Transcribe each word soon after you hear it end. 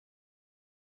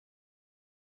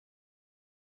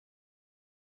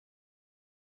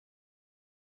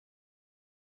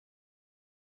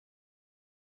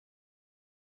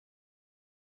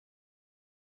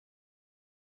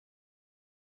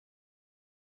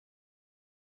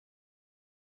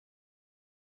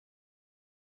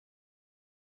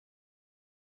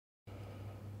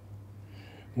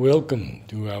Welcome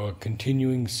to our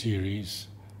continuing series,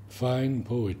 Fine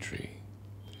Poetry,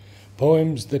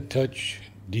 poems that touch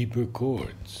deeper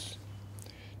chords.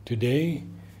 Today,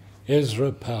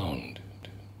 Ezra Pound.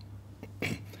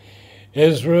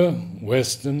 Ezra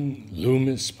Weston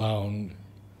Loomis Pound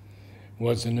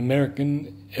was an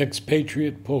American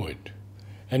expatriate poet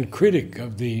and critic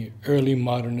of the early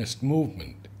modernist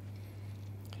movement.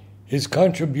 His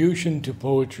contribution to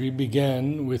poetry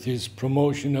began with his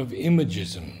promotion of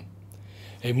imagism,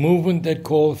 a movement that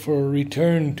called for a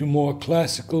return to more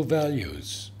classical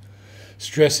values,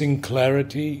 stressing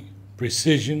clarity,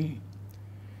 precision,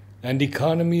 and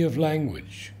economy of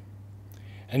language.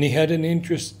 And he had an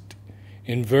interest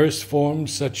in verse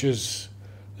forms such as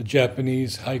the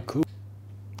Japanese haiku.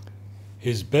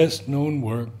 His best-known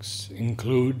works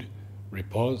include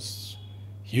Repose,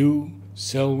 Hugh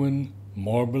Selwyn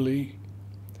Morbely,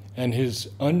 and his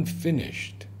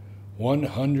unfinished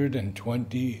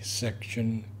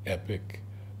 120-section epic,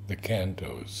 The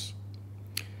Cantos.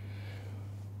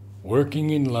 Working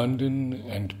in London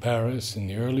and Paris in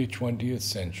the early 20th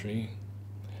century,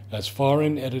 as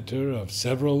foreign editor of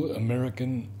several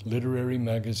American literary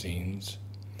magazines,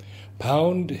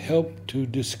 Pound helped to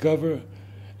discover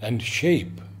and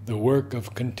shape the work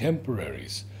of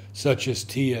contemporaries such as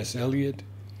T.S. Eliot,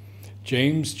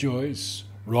 James Joyce,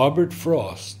 Robert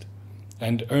Frost,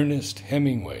 and Ernest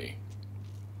Hemingway.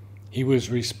 He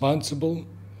was responsible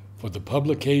for the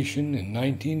publication in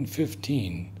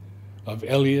 1915 of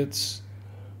Eliot's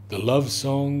The Love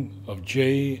Song of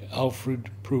J. Alfred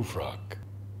Prufrock,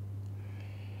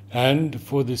 and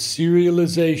for the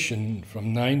serialization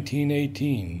from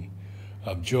 1918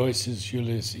 of Joyce's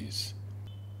Ulysses.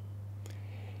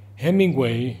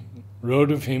 Hemingway wrote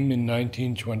of him in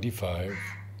 1925,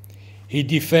 "He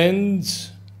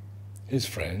defends his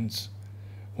friends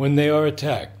when they are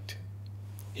attacked.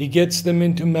 He gets them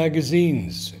into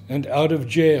magazines and out of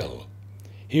jail.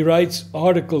 He writes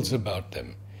articles about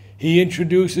them. He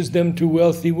introduces them to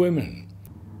wealthy women.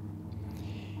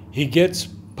 He gets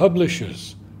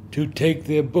publishers to take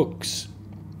their books.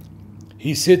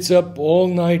 He sits up all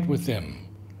night with them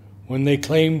when they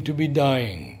claim to be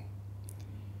dying.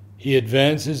 He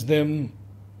advances them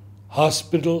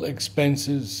hospital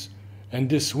expenses and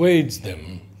dissuades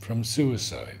them from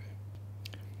suicide."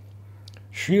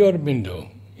 Sri Aurobindo,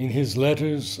 in his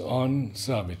letters on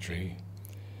Savitri,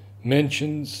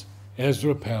 mentions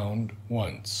Ezra Pound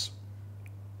once.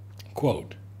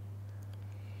 Quote,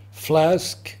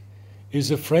 "Flask is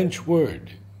a French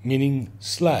word meaning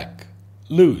slack,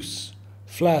 loose,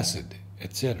 flaccid,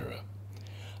 etc.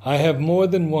 I have more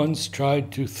than once tried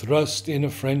to thrust in a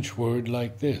French word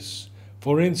like this.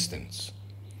 For instance,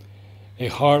 a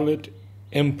harlot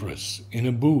empress in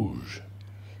a bouge,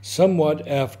 somewhat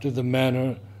after the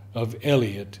manner of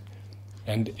Eliot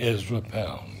and Ezra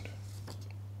Pound."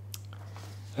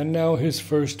 And now his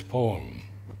first poem.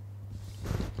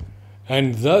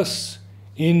 "And thus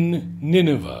in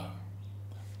Nineveh,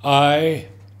 I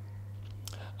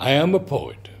am a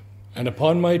poet, and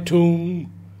upon my tomb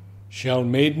shall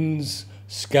maidens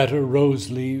scatter rose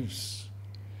leaves,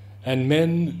 and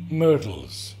men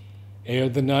myrtles, ere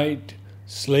the night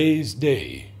slays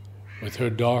day with her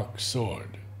dark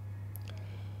sword.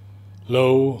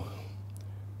 Lo,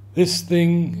 this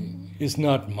thing is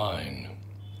not mine,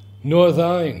 nor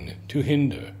thine to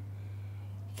hinder,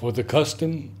 for the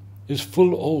custom is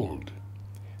full old,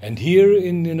 and here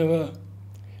in Nineveh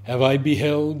have I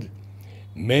beheld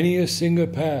many a singer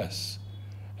pass,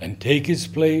 and take his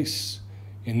place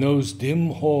in those dim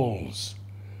halls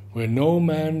where no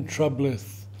man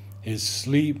troubleth his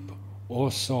sleep or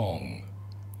song.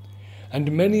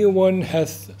 And many a one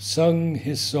hath sung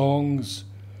his songs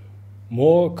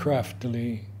more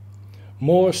craftily,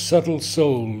 more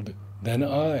subtle-souled than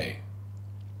I.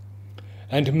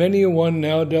 And many a one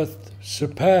now doth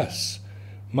surpass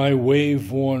my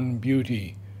wave-worn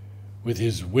beauty with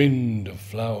his wind of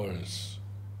flowers.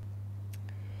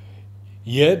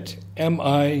 Yet am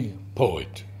I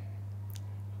poet,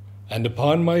 and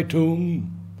upon my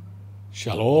tomb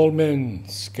shall all men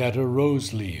scatter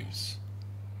rose leaves,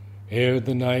 ere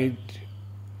the night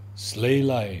slay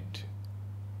light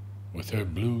with her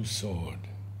blue sword.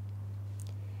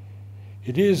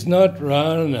 It is not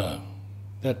Rana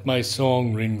that my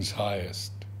song rings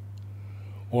highest,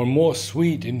 or more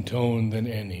sweet in tone than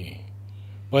any,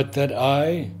 but that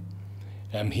I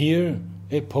am here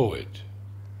a poet,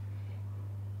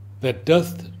 that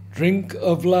doth drink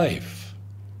of life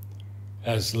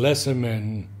as lesser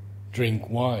men drink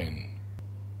wine.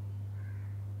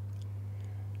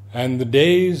 And the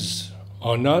days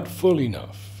are not full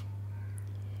enough,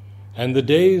 and the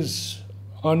days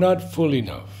are not full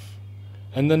enough,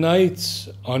 and the nights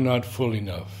are not full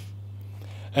enough,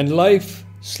 and life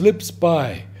slips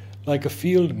by like a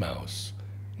field mouse,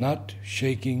 not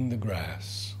shaking the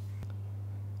grass.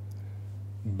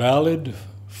 Ballad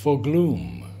for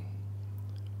Gloom.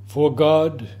 For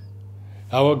God,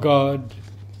 our God,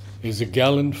 is a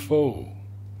gallant foe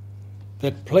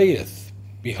that playeth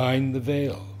behind the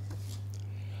veil.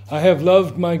 I have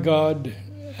loved my God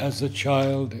as a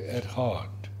child at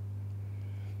heart,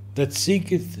 that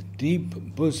seeketh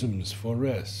deep bosoms for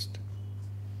rest.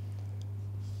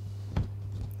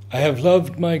 I have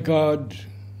loved my God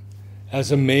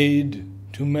as a maid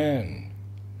to man,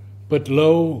 but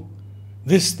lo,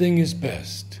 this thing is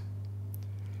best,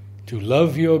 to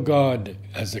love your God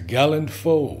as a gallant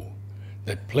foe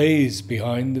that plays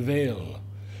behind the veil,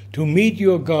 to meet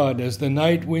your God as the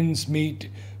night winds meet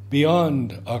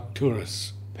beyond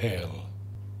Arcturus pale.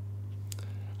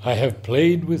 I have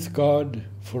played with God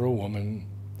for a woman,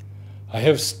 I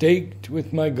have staked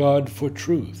with my God for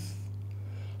truth,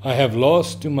 I have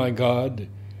lost to my God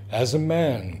as a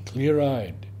man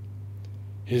clear-eyed,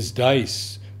 his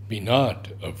dice be not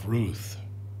of ruth.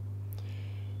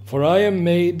 For I am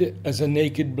made as a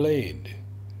naked blade,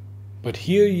 but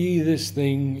hear ye this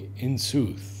thing in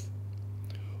sooth,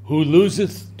 who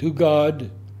loseth to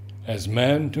God as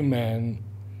man to man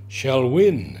shall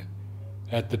win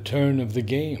at the turn of the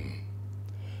game.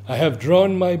 I have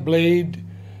drawn my blade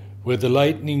where the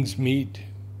lightnings meet,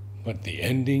 but the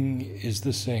ending is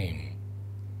the same.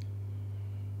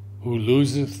 Who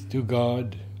loseth to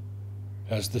God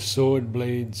as the sword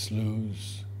blades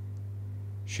lose,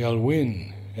 shall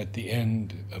win at the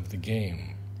end of the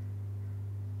game.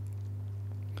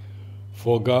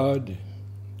 For God,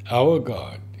 our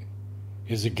God,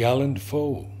 is a gallant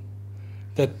foe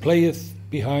that playeth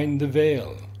behind the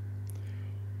veil,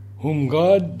 whom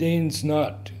God deigns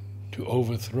not to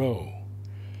overthrow,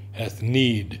 hath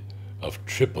need of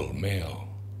triple mail.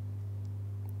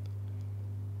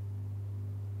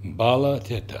 Bala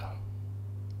Teta.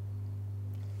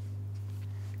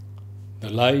 The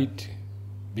light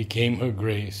became her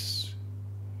grace,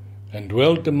 and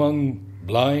dwelt among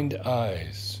blind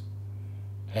eyes,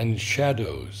 and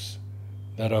shadows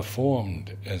that are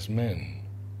formed as men.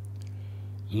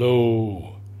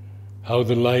 Lo, how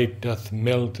the light doth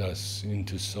melt us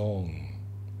into song!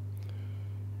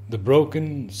 The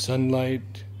broken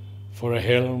sunlight for a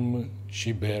helm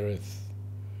she beareth,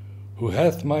 who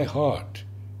hath my heart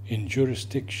in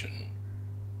jurisdiction.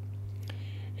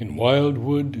 In wild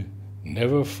wood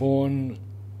never fawn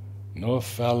nor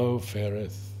fallow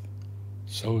fareth,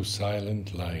 so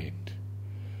silent light.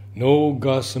 No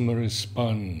gossamer is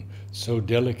spun so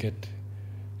delicate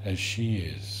as she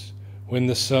is, when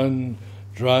the sun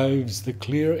drives the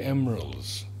clear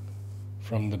emeralds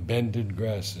from the bended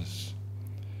grasses,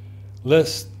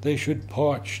 lest they should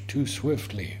parch too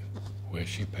swiftly where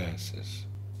she passes.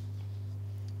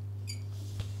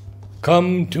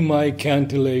 Come to my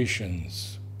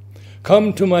cantillations,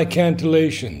 come to my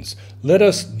cantillations, let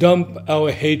us dump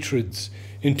our hatreds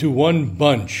into one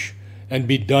bunch and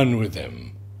be done with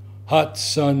them. Hot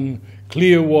sun,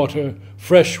 clear water,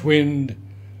 fresh wind,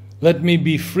 let me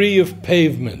be free of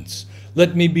pavements,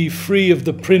 let me be free of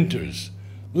the printers,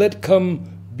 let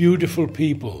come beautiful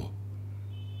people,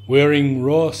 wearing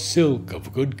raw silk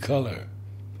of good color.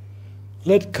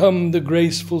 Let come the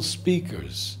graceful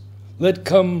speakers, let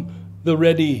come the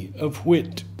ready of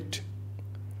wit,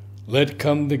 let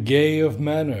come the gay of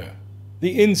manner,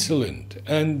 the insolent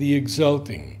and the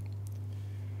exulting.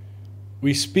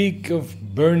 We speak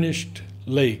of burnished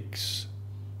lakes,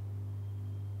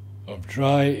 of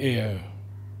dry air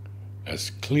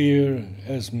as clear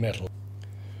as metal.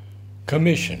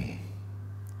 Commission.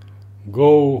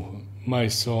 Go, my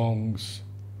songs,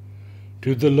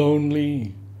 to the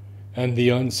lonely and the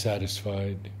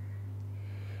unsatisfied.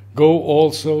 Go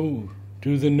also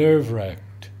to the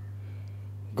nerve-racked.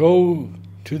 Go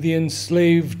to the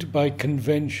enslaved by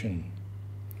convention.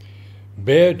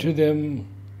 Bear to them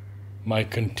my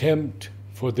contempt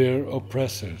for their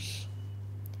oppressors.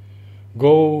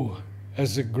 Go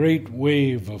as a great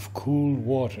wave of cool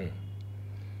water.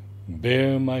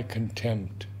 Bear my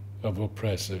contempt of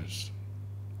oppressors.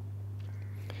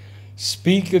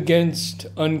 Speak against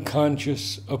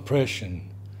unconscious oppression.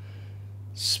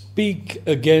 Speak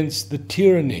against the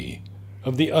tyranny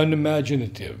of the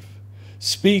unimaginative.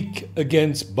 Speak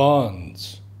against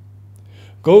bonds.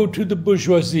 Go to the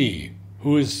bourgeoisie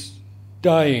who is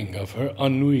dying of her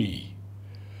ennui.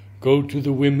 Go to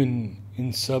the women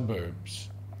in suburbs.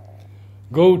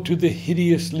 Go to the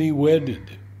hideously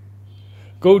wedded.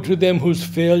 Go to them whose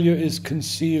failure is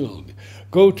concealed.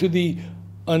 Go to the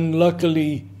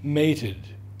unluckily mated,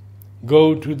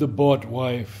 go to the bought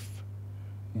wife,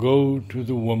 go to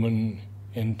the woman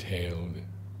entailed.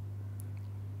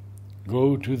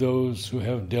 Go to those who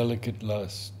have delicate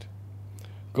lust.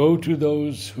 Go to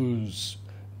those whose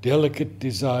delicate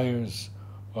desires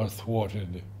are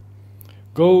thwarted.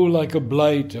 Go like a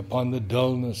blight upon the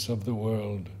dullness of the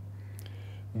world.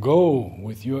 Go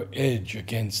with your edge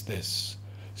against this.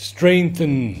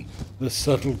 Strengthen the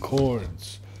subtle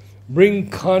chords. Bring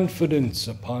confidence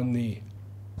upon the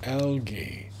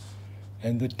algae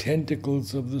and the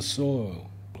tentacles of the soil.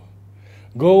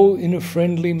 Go in a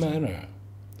friendly manner.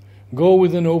 Go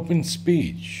with an open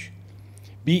speech.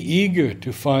 Be eager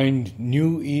to find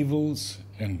new evils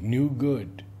and new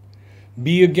good.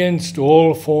 Be against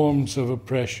all forms of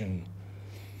oppression.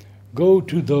 Go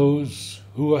to those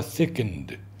who are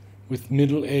thickened with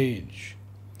middle age,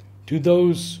 to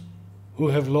those who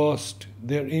have lost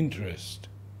their interest.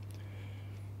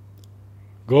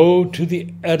 Go to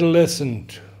the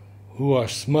adolescent who are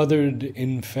smothered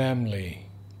in family.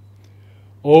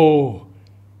 Oh,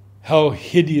 how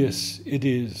hideous it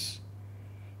is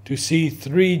to see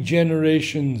 3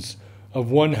 generations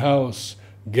of one house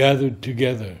gathered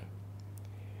together.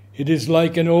 It is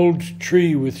like an old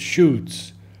tree with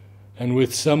shoots and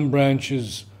with some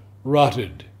branches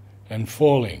rotted and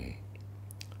falling.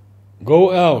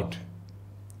 Go out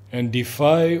and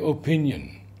defy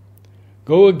opinion.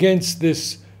 Go against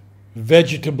this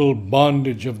vegetable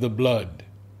bondage of the blood.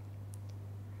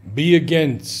 Be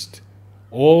against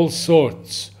all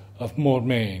sorts of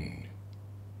mormain.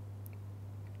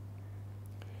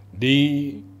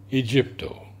 De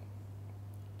Egypto.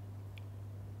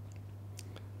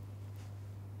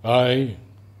 I,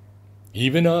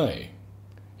 even I,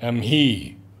 am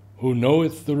he who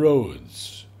knoweth the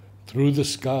roads through the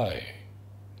sky,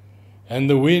 and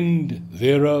the wind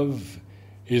thereof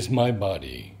is my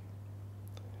body.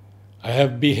 I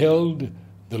have beheld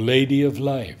the Lady of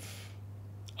Life,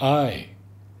 I,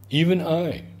 even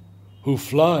I, who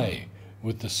fly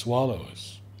with the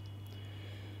swallows.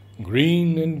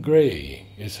 Green and gray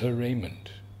is her raiment,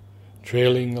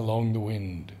 trailing along the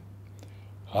wind.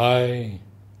 I,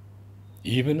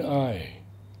 even I,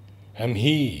 am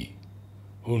he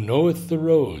who knoweth the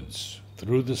roads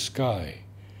through the sky,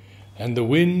 and the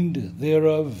wind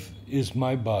thereof is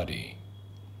my body.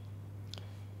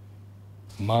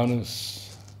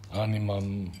 Manus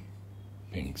animam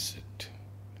pinxit.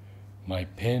 My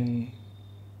pen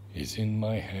is in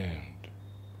my hand,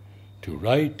 to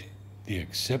write the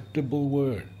acceptable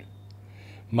word,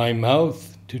 my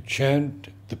mouth to chant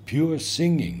the pure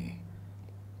singing.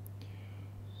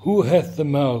 Who hath the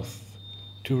mouth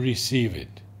to receive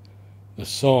it, the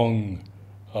song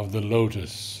of the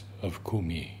lotus of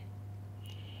Kumi?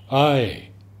 I,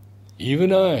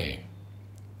 even I,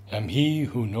 am he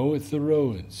who knoweth the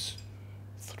roads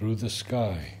through the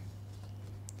sky,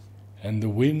 and the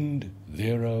wind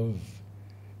thereof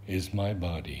is my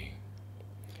body.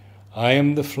 I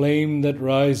am the flame that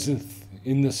riseth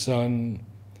in the sun,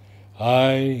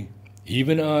 I,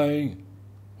 even I,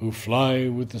 who fly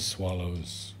with the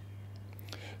swallows.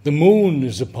 The moon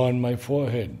is upon my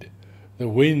forehead, the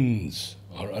winds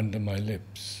are under my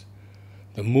lips.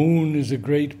 The moon is a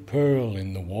great pearl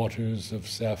in the waters of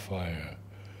sapphire,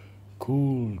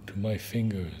 cool to my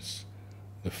fingers,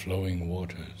 the flowing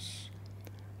waters.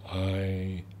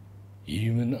 I,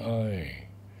 even I,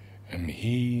 am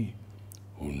he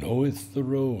who knoweth the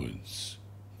roads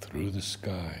through the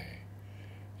sky,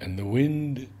 and the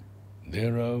wind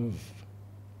thereof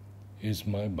is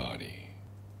my body.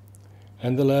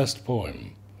 And the last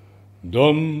poem,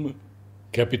 Dum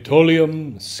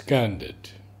Capitolium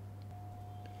Scandit.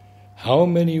 How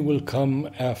many will come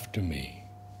after me,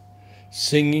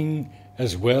 singing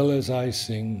as well as I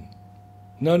sing,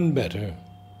 none better,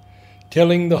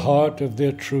 telling the heart of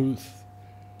their truth,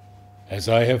 as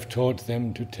I have taught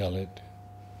them to tell it.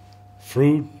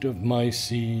 Fruit of my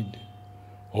seed,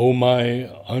 O my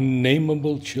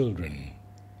unnameable children,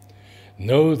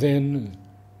 know then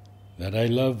that I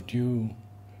loved you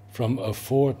from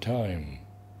aforetime,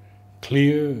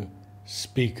 clear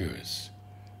speakers,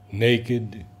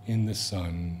 naked in the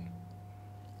sun,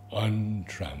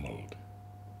 untrammeled.